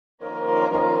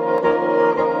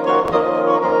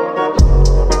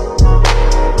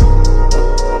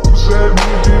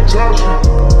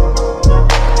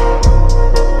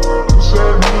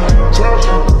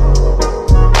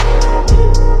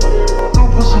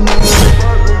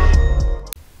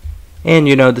And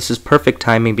this is perfect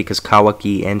timing because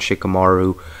Kawaki and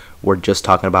Shikamaru were just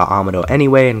talking about Amado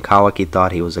anyway, and Kawaki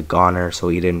thought he was a goner, so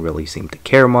he didn't really seem to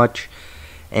care much.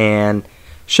 And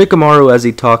Shikamaru, as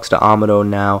he talks to Amado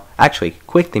now, actually,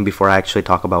 quick thing before I actually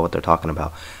talk about what they're talking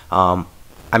about.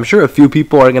 I'm sure a few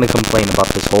people are going to complain about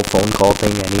this whole phone call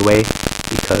thing anyway,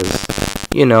 because,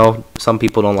 some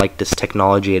people don't like this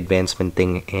technology advancement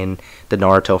thing in the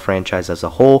Naruto franchise as a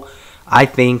whole. I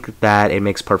think that it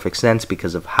makes perfect sense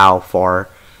because of how far,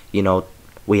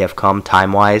 we have come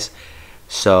time-wise.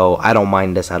 So I don't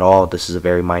mind this at all. This is a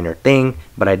very minor thing,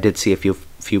 but I did see a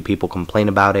few people complain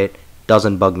about it.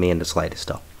 Doesn't bug me in the slightest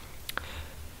though.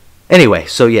 Anyway,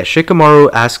 so yeah, Shikamaru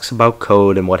asks about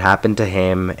Code and what happened to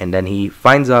him, and then he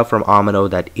finds out from Amado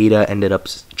that Ida ended up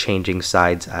changing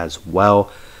sides as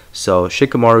well. So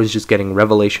Shikamaru is just getting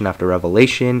revelation after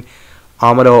revelation.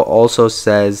 Amado also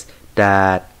says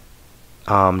that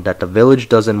the village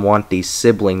doesn't want these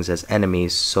siblings as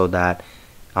enemies, so that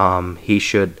he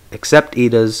should accept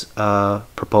Ida's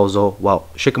proposal. Well,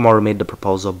 Shikamaru made the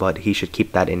proposal, but he should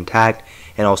keep that intact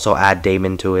and also add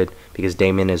Damon to it, because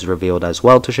Damon is revealed as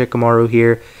well to Shikamaru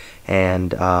here.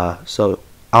 And so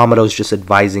Amado's just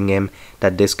advising him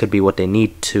that this could be what they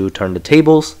need to turn the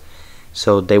tables.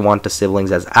 So they want the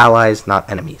siblings as allies, not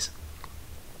enemies.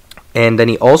 And then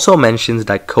he also mentions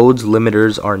that Code's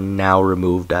limiters are now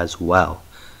removed as well.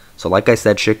 So like I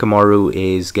said, Shikamaru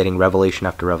is getting revelation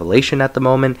after revelation at the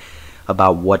moment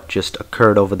about what just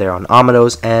occurred over there on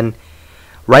Amado's end.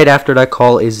 Right after that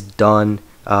call is done,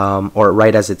 or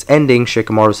right as it's ending,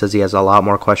 Shikamaru says he has a lot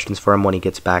more questions for him when he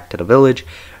gets back to the village.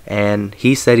 And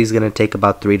he said he's going to take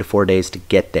about 3 to 4 days to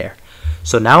get there.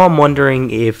 So now I'm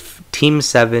wondering if Team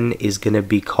 7 is going to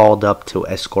be called up to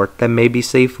escort them maybe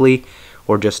safely,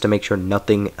 or just to make sure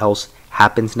nothing else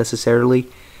happens necessarily.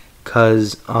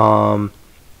 Because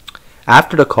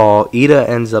after the call, Ida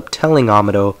ends up telling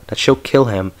Amado that she'll kill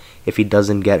him if he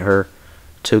doesn't get her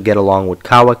to get along with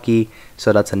Kawaki.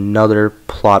 So that's another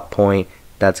plot point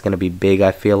that's going to be big,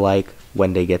 I feel like,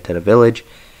 when they get to the village.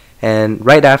 And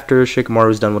right after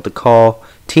Shikamaru's done with the call,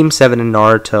 Team 7 and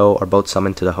Naruto are both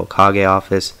summoned to the Hokage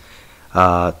office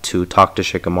to talk to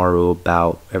Shikamaru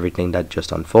about everything that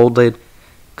just unfolded,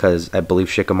 because I believe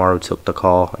Shikamaru took the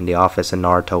call in the office and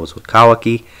Naruto was with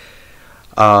Kawaki.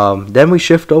 Then we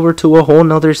shift over to a whole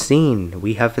nother scene.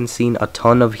 We haven't seen a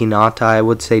ton of Hinata, I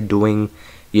would say, doing,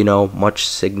 much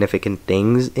significant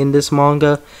things in this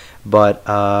manga. But,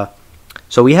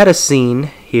 so we had a scene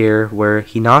here where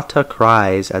Hinata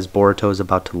cries as Boruto is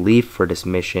about to leave for this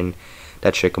mission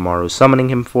that Shikamaru is summoning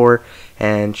him for.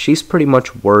 And she's pretty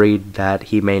much worried that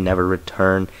he may never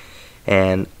return.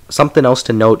 And something else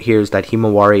to note here is that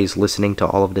Himawari is listening to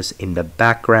all of this in the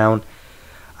background.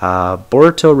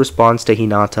 Boruto responds to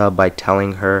Hinata by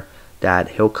telling her that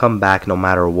he'll come back no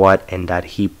matter what, and that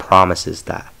he promises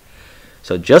that.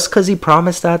 So just because he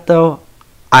promised that though,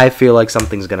 I feel like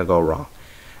something's going to go wrong.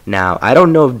 Now, I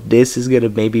don't know if this is going to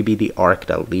maybe be the arc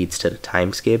that leads to the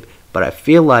time skip, but I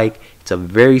feel like it's a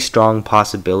very strong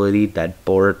possibility that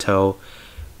Boruto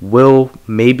will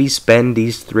maybe spend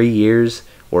these 3 years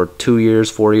or 2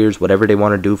 years, 4 years, whatever they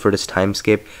want to do for this time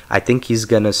skip. I think he's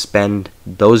going to spend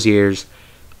those years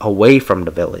away from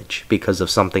the village because of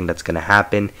something that's going to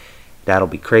happen. That'll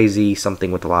be crazy,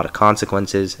 something with a lot of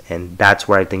consequences, and that's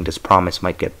where I think this promise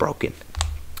might get broken.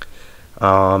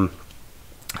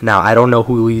 Now, I don't know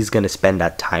who he's going to spend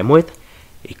that time with.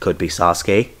 It could be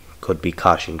Sasuke, could be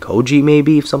Kashin Koji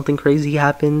maybe if something crazy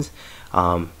happens.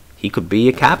 He could be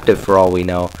a captive for all we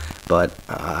know, but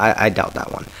I doubt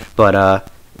that one. But a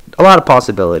lot of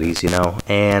possibilities,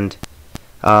 and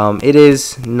it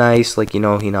is nice, like,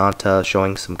 Hinata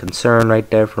showing some concern right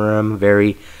there for him.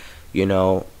 Very,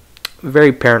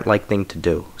 very parent-like thing to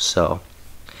do. So,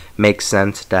 makes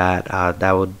sense that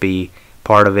that would be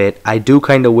part of it. I do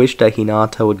kind of wish that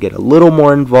Hinata would get a little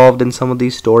more involved in some of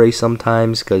these stories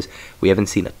sometimes, because we haven't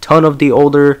seen a ton of the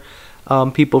older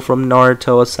people from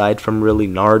Naruto, aside from really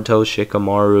Naruto,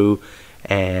 Shikamaru,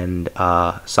 and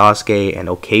Sasuke, and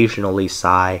occasionally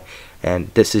Sai. And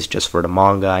this is just for the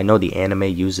manga. I know the anime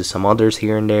uses some others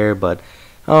here and there, but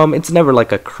it's never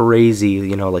like a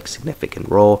crazy, like significant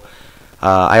role.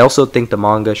 I also think the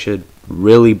manga should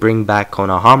really bring back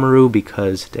Konohamaru,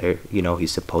 because they're,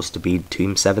 he's supposed to be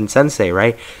Team 7 sensei,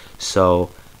 right?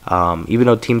 So even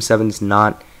though Team 7's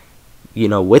not,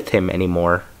 with him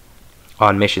anymore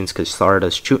on missions because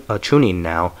Sarada's Chunin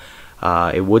now,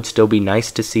 it would still be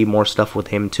nice to see more stuff with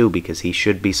him too, because he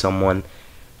should be someone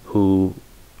who,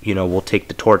 will take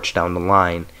the torch down the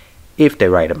line if they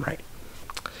write him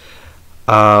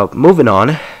right. Moving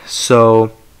on.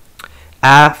 So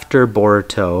after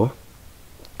Boruto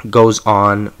goes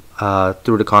on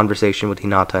through the conversation with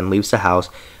Hinata and leaves the house,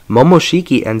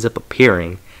 Momoshiki ends up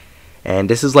appearing. And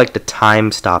this is like the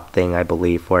time stop thing, I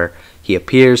believe, where he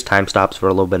appears, time stops for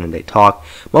a little bit, and they talk.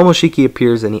 Momoshiki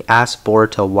appears and he asks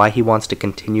Boruto why he wants to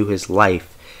continue his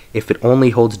life if it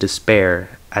only holds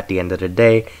despair at the end of the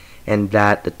day, and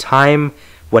that the time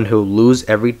when he'll lose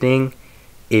everything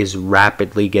is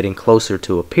rapidly getting closer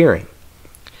to appearing.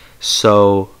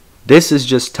 So this is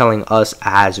just telling us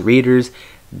as readers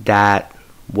that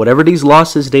whatever these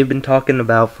losses they've been talking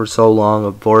about for so long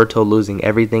of Boruto losing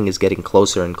everything is getting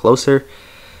closer and closer.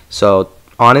 So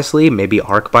honestly, maybe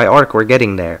arc by arc we're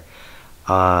getting there.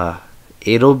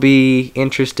 It'll be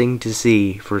interesting to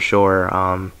see for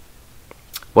sure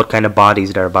what kind of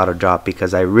bodies they're about to drop,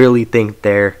 because I really think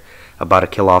they're about to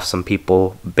kill off some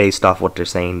people based off what they're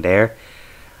saying there.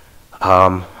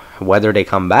 Whether they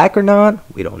come back or not,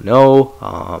 we don't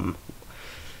know.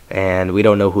 And we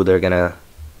don't know who they're gonna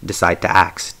decide to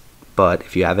axe. But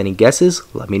if you have any guesses,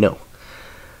 let me know.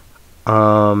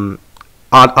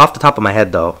 Off the top of my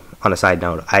head, though, on a side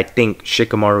note, I think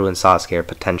Shikamaru and Sasuke are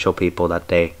potential people that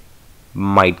they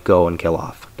might go and kill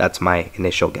off. That's my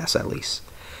initial guess, at least.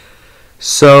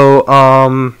 So,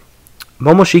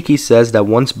 Momoshiki says that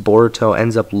once Boruto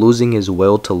ends up losing his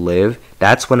will to live,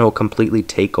 that's when he'll completely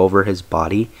take over his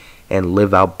body and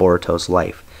live out Boruto's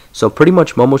life. So pretty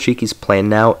much Momoshiki's plan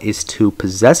now is to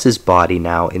possess his body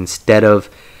now instead of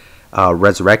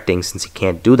resurrecting, since he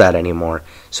can't do that anymore.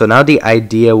 So now the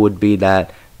idea would be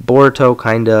that Boruto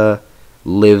kind of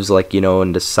lives like,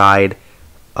 in the side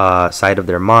of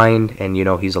their mind, and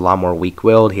he's a lot more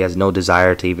weak-willed. He has no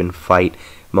desire to even fight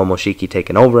Momoshiki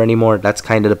taking over anymore. That's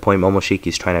kind of the point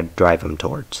Momoshiki's trying to drive him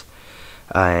towards.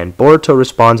 And Boruto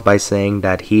responds by saying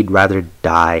that he'd rather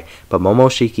die, but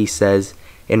Momoshiki says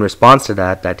in response to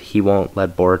that he won't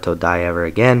let Boruto die ever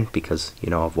again because,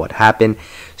 of what happened.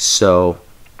 So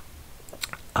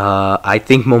I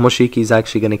think Momoshiki's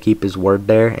actually going to keep his word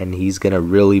there, and he's going to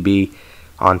really be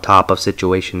on top of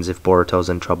situations if Boruto's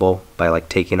in trouble by like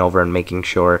taking over and making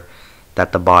sure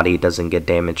that the body doesn't get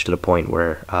damaged to the point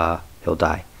where he'll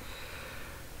die.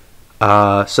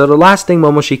 So the last thing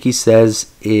Momoshiki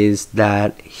says is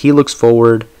that he looks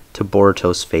forward to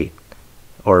Boruto's fate,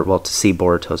 or to see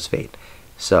Boruto's fate.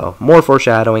 So more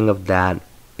foreshadowing of that.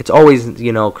 It's always,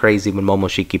 crazy when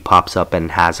Momoshiki pops up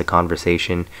and has a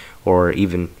conversation, or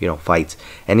even, fights.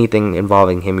 Anything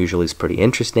involving him usually is pretty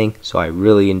interesting, so I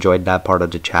really enjoyed that part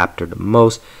of the chapter the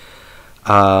most.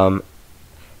 And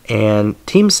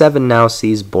Team 7 now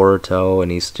sees Boruto,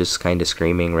 and he's just kind of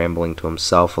screaming, rambling to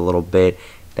himself a little bit.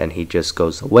 Then he just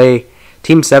goes away.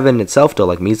 Team 7 itself, though,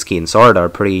 like Mitsuki and Sarada, are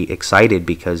pretty excited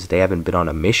because they haven't been on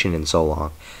a mission in so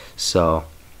long. So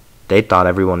they thought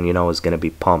everyone, was going to be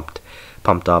pumped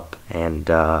up. And,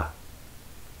 then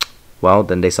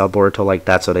they saw Boruto like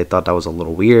that, so they thought that was a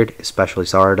little weird, especially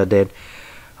Sarada did.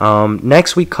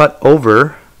 Next, we cut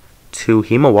over to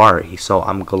Himawari. So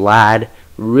I'm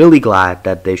really glad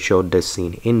that they showed this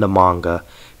scene in the manga,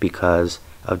 because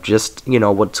of just,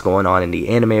 what's going on in the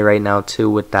anime right now, too,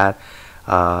 with that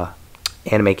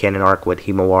anime canon arc with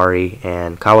Himawari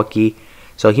and Kawaki.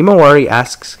 So Himawari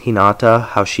asks Hinata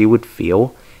how she would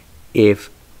feel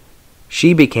if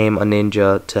she became a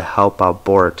ninja to help out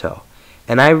Boruto.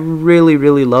 And I really,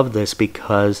 really love this,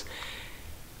 because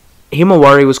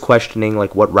Himawari was questioning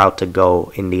like what route to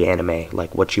go in the anime,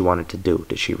 like what she wanted to do.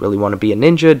 Did she really want to be a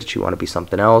ninja? Did she want to be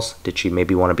something else? Did she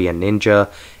maybe want to be a ninja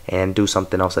and do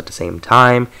something else at the same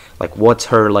time? Like, what's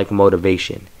her like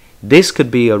motivation? This could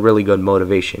be a really good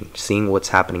motivation, seeing what's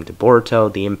happening to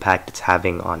Boruto, the impact it's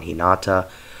having on Hinata,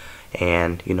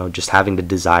 and just having the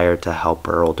desire to help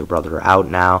her older brother out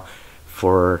now,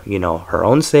 for her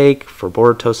own sake, for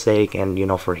Boruto's sake, and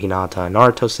for Hinata and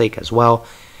Naruto's sake as well.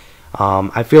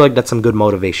 I feel like that's some good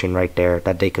motivation right there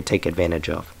that they could take advantage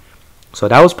of. So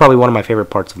that was probably one of my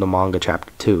favorite parts of the manga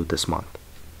chapter 2 this month.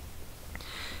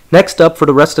 Next up, for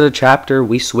the rest of the chapter,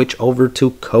 we switch over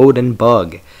to Code and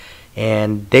Bug.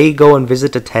 And they go and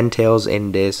visit the Ten Tails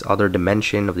in this other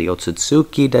dimension of the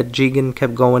Otsutsuki that Jigen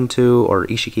kept going to, or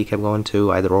Ishiki kept going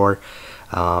to, either or.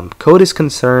 Code is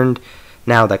concerned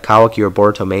now that Kawaki or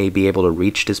Boruto may be able to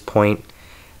reach this point,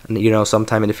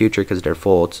 sometime in the future, because they're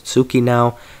full Otsutsuki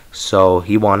now. So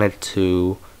he wanted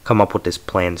to come up with this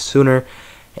plan sooner.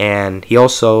 And he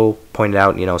also pointed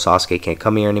out, Sasuke can't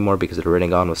come here anymore because the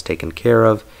Rinnegan was taken care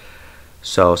of.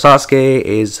 So Sasuke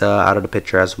is out of the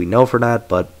picture, as we know for that.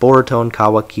 But Boruto and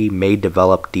Kawaki may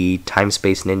develop the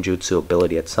time-space ninjutsu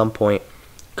ability at some point.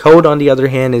 Code, on the other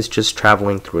hand, is just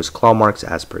traveling through his claw marks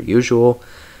as per usual.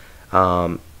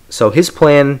 So his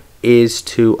plan is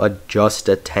to adjust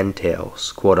the Ten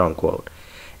Tails, quote-unquote.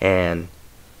 And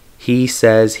he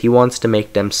says he wants to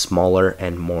make them smaller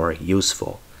and more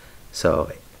useful.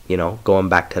 So, you know, going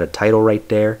back to the title right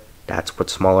there, that's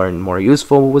what smaller and more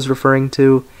useful was referring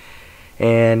to.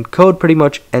 And Code pretty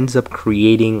much ends up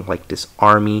creating like this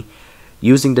army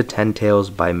using the Ten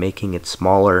Tails by making it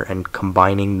smaller and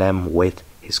combining them with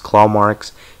his claw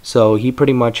marks. So he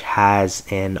pretty much has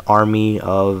an army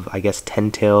of, I guess,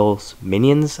 Ten Tails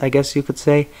minions, I guess you could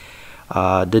say.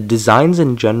 The designs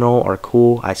in general are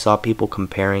cool. I saw people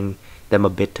comparing them a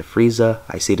bit to Frieza.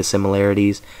 I see the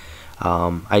similarities.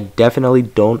 I definitely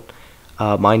don't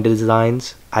mind the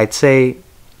designs. I'd say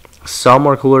some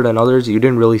are cooler than others. You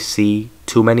didn't really see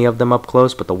too many of them up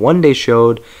close, but the one they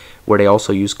showed where they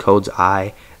also used Code's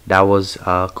eye, that was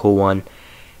a cool one.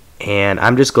 And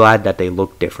I'm just glad that they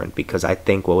look different, because I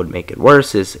think what would make it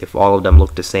worse is if all of them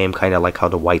look the same, kind of like how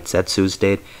the white Zetsus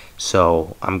did.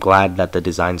 So I'm glad that the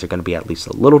designs are going to be at least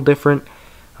a little different.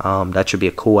 That should be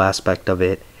a cool aspect of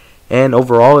it. And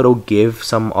overall, it'll give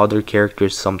some other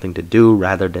characters something to do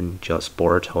rather than just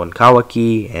Boruto and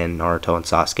Kawaki and Naruto and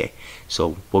Sasuke.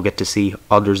 So we'll get to see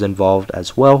others involved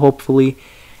as well, hopefully.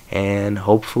 And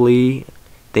hopefully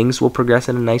things will progress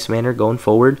in a nice manner going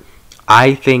forward.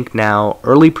 I think now,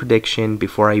 early prediction,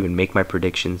 before I even make my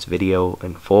predictions video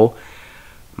in full,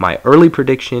 my early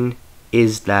prediction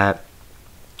is that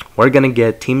we're going to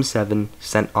get Team 7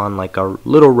 sent on like a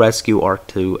little rescue arc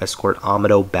to escort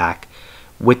Amado back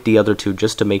with the other two,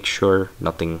 just to make sure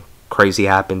nothing crazy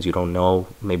happens. You don't know.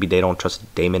 Maybe they don't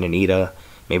trust Damon and Ida.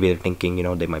 Maybe they're thinking, you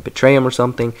know, they might betray him or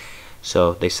something.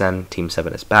 So they send Team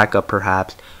 7 as backup,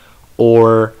 perhaps.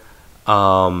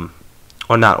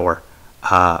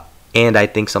 And I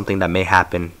think something that may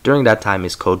happen during that time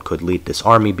is Code could lead this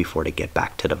army before they get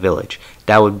back to the village.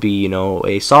 That would be, you know,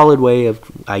 a solid way of,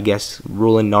 I guess,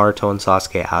 ruling Naruto and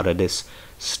Sasuke out of this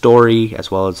story, as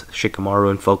well as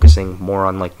Shikamaru, and focusing more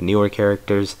on like the newer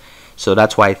characters. So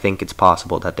that's why I think it's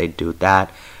possible that they do that.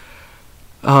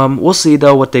 We'll see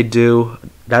though what they do.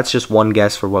 That's just one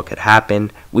guess for what could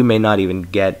happen. We may not even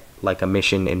get like a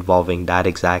mission involving that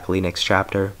exactly next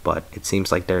chapter, but it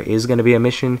seems like there is going to be a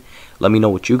mission. Let me know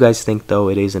what you guys think though.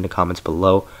 It is in the comments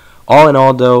below. All in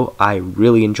all though, I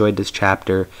really enjoyed this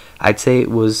chapter. I'd say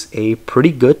it was a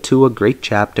pretty good to a great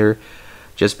chapter,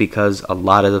 just because a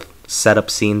lot of the setup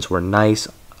scenes were nice.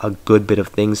 A good bit of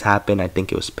things happened. I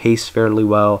think it was paced fairly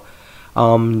well.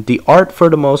 The art for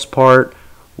the most part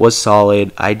was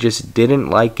solid. I just didn't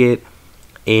like it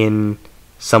in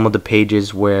some of the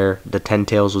pages where the Ten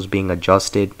Tails was being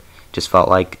adjusted. Just felt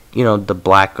like, you know, the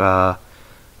black claw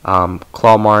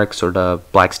marks, or the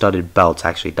black studded belts,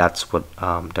 actually that's what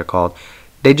they're called,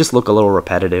 they just look a little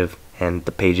repetitive, and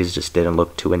the pages just didn't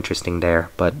look too interesting there.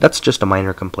 But that's just a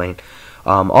minor complaint.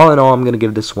 All in all, I'm going to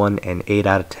give this one an 8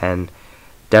 out of 10.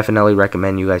 Definitely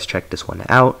recommend you guys check this one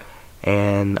out.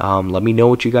 And let me know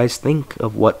what you guys think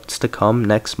of what's to come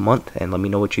next month, and let me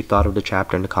know what you thought of the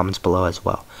chapter in the comments below as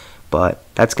well. But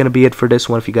that's going to be it for this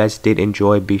one. If you guys did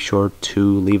enjoy, be sure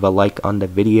to leave a like on the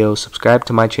video. Subscribe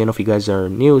to my channel if you guys are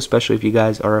new, especially if you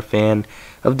guys are a fan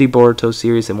of the Boruto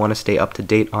series and want to stay up to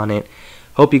date on it.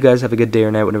 Hope you guys have a good day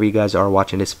or night whenever you guys are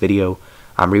watching this video.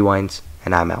 I'm Rewinds,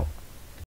 and I'm out.